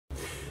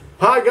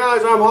Hi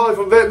guys, I'm Harley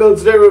from Vape Build.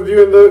 Today we're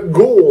reviewing the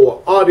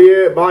Ghoul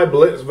RDA by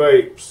Blitz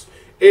Vapes.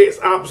 It's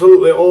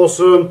absolutely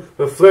awesome,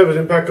 the flavour's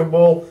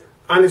impeccable,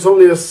 and it's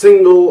only a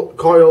single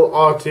coil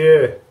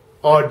RDA.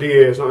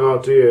 RDA, it's not an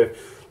RDA.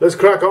 Let's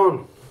crack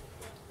on.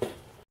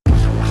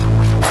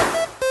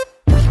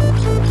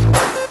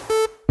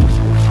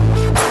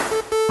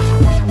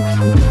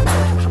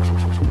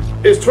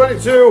 It's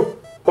 22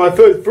 by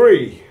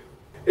 33.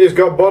 It's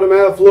got bottom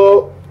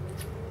airflow.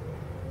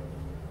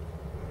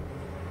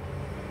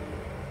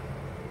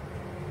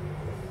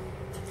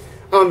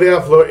 And the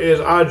airflow is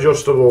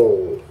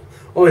adjustable.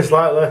 Only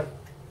slightly.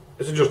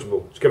 It's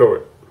adjustable. Just get over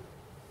it.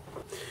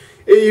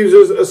 It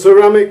uses a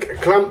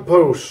ceramic clamp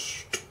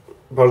post.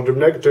 Positive,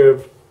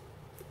 negative.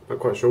 Not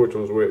quite sure which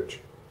one's which.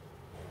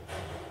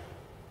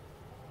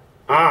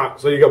 Ah,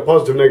 so you got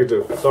positive,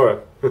 negative. Sorry.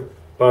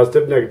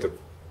 Positive, negative.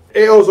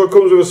 It also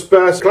comes with a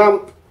spare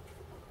clamp.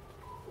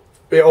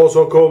 It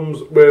also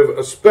comes with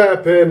a spare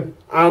pin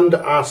and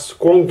a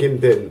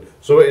squonking pin.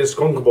 So it is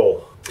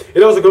skunkable.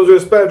 It also comes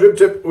with a spare drip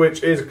tip,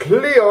 which is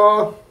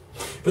clear.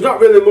 There's not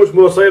really much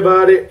more to say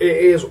about it. It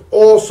is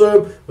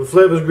awesome. The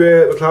flavour's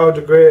great. The clouds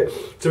are great.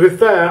 To be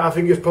fair, I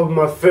think it's probably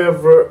my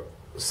favourite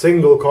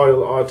single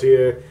coil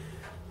RTA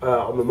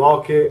on the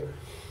market.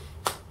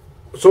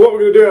 So what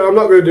we're going to do, I'm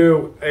not going to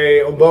do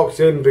a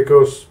unboxing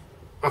because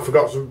I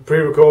forgot to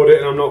pre-record it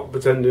and I'm not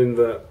pretending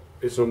that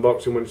it's an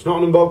unboxing when it's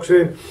not an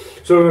unboxing.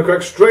 So I'm going to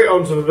crack straight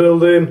onto the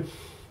building.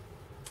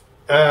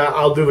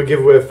 I'll do the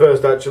giveaway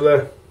first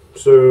actually.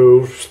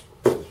 So,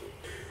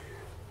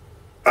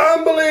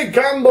 Amberly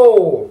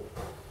Campbell,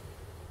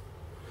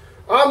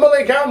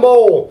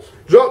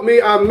 drop me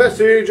a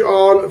message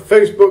on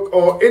Facebook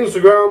or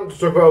Instagram to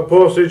talk about a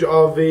postage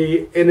of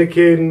the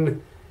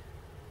Anakin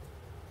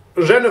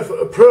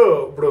Jennifer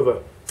Pro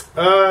brother.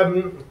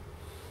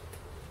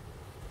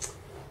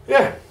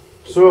 Yeah,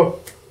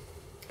 so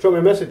drop me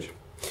a message.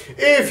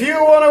 If you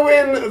want to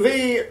win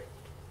the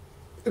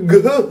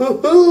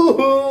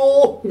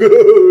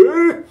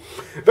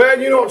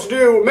then you know what to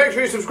do. Make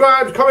sure you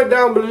subscribe, comment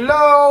down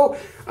below,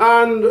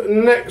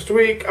 and next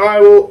week I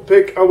will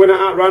pick a winner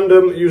at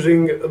random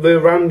using the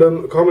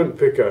random comment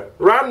picker.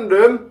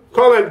 Random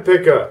comment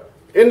picker.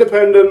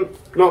 Independent,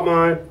 not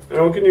mine.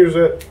 Anyone can use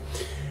it.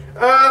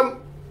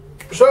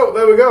 So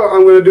there we go.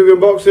 I'm going to do the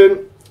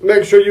unboxing.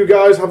 Make sure you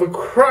guys have a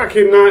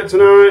cracking night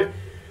tonight.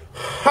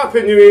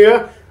 Happy New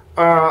Year.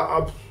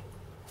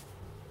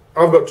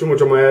 I've got too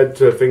much on my head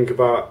to think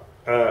about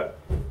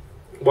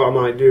what I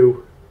might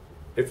do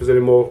if there's any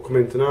more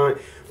coming tonight.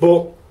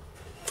 But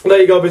there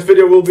you go, this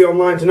video will be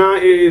online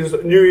tonight. It is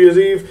New Year's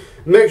Eve.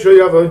 Make sure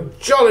you have a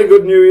jolly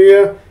good New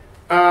Year.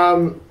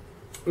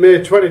 May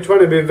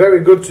 2020 be very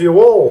good to you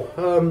all.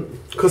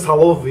 Because I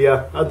love you.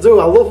 I do,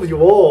 I love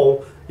you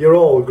all. You're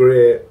all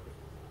great.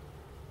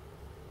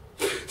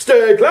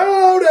 Stay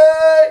cloudy!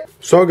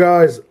 So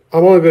guys,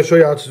 I'm only going to show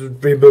you how to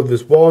rebuild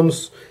this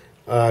once.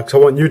 Because I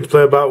want you to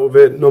play about with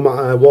it. No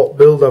matter what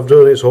build I've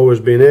done, it's always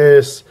been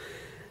ace.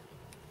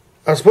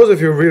 I suppose if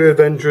you're really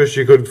adventurous,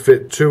 you could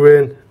fit 2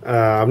 in.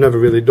 I've never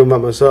really done that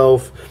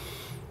myself.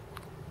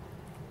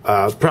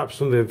 Perhaps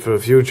something for the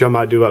future. I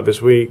might do that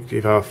this week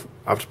if I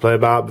have to play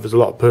about. But there's a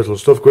lot of personal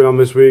stuff going on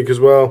this week as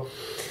well.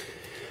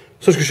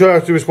 So I'm just going to show you how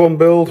to do this one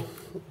build.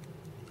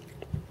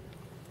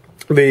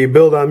 The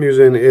build I'm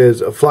using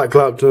is a flat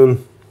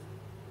Clapton.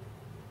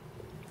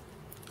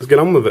 Let's get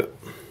on with it.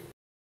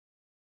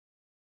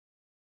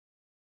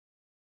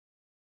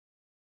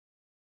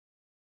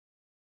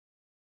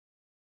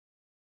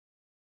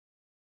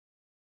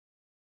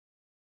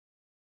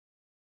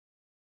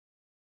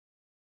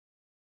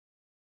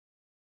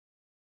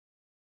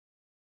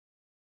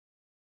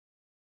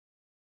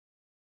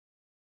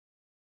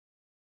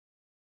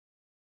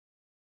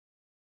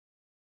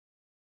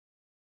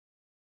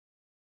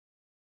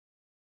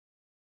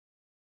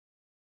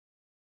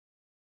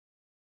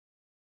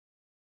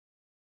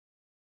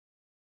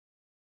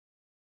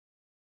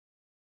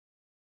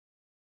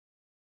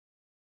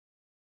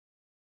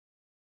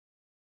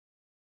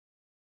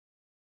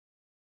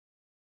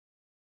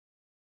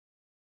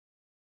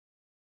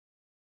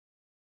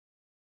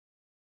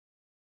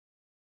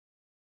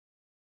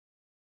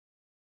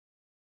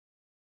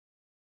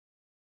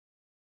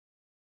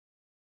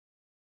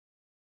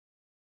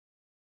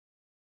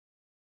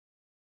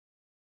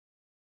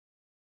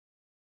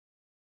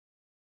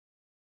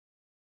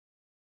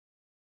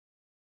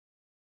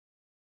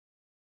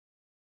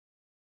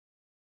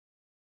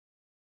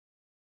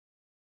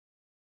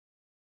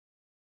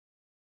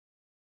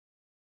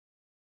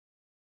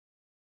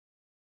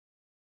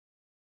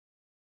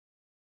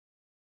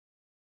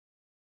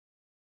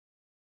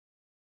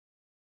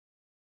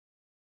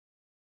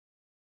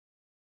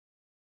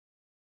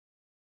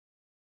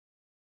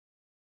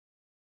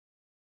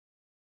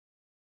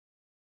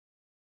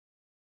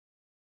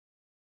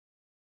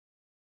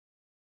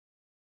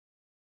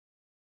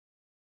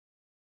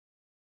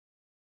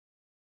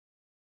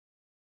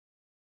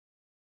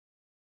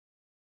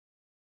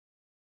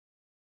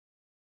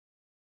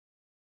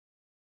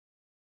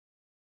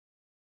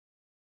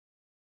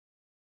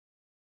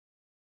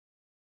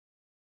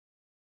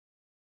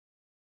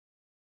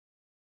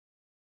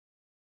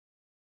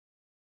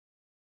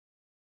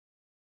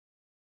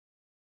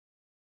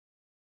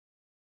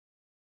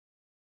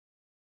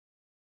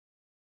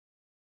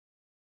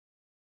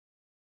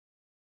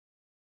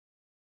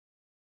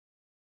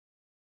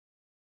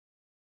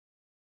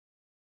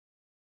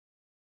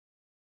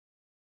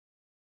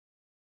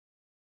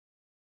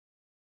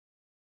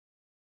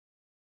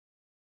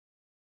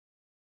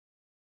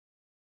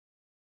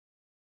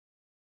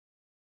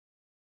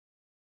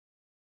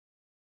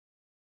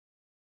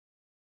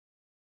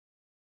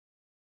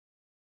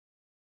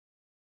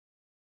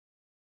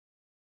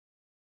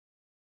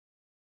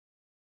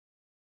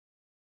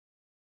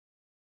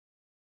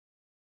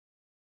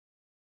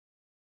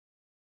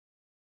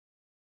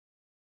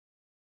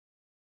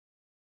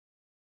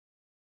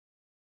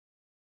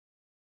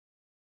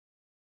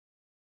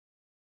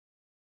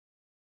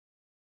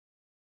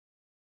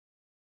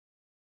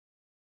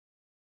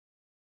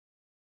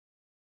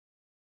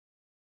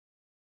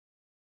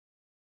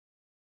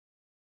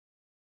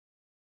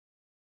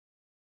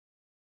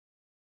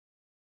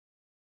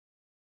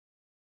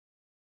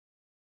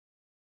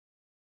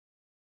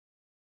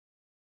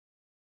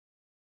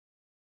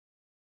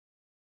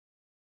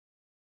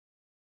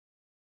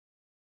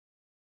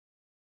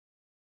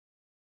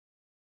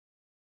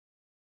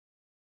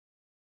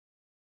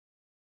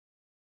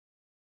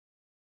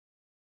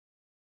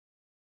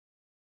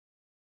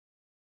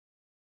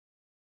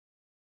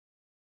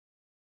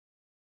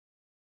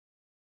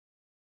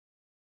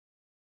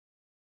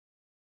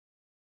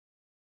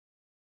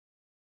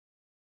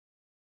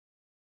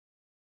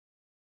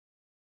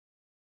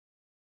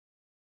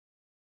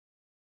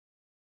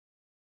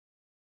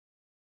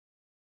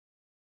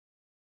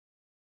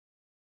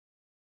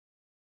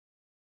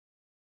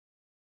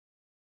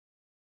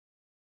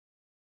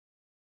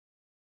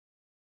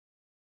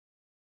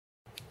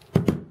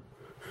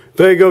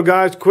 There you go,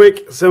 guys.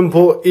 Quick,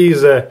 simple,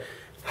 easy.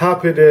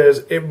 Happy days.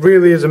 It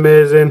really is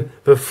amazing.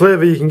 The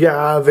flavour you can get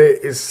out of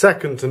it is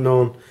second to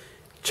none.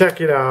 Check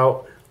it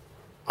out.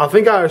 I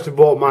think I actually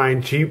bought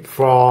mine cheap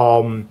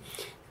from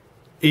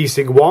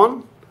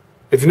eSig1.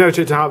 If you've never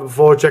checked it out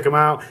before, check them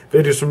out.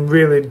 They do some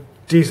really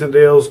decent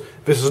deals.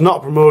 This is not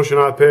a promotion,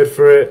 I paid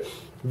for it.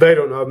 They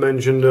don't know I've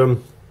mentioned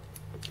them.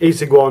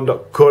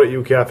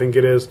 eSig1.co.uk, I think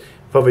it is,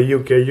 for the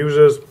UK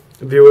users,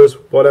 viewers,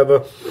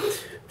 whatever.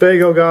 There you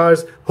go,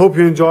 guys. Hope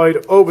you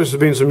enjoyed. Hope this has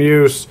been some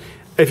use.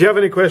 If you have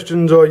any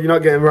questions or you're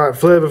not getting the right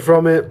flavour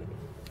from it,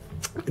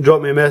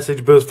 drop me a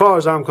message. But as far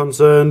as I'm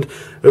concerned,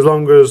 as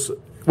long as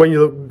when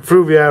you look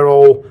through the air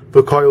hole,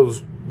 the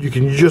coils, you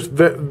can just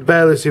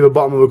barely see the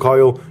bottom of the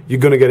coil, you're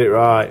going to get it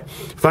right.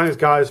 Thanks,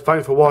 guys.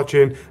 Thanks for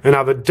watching, and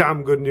have a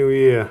damn good new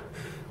year.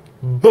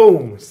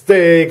 Boom.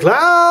 Stay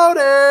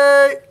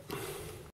cloudy.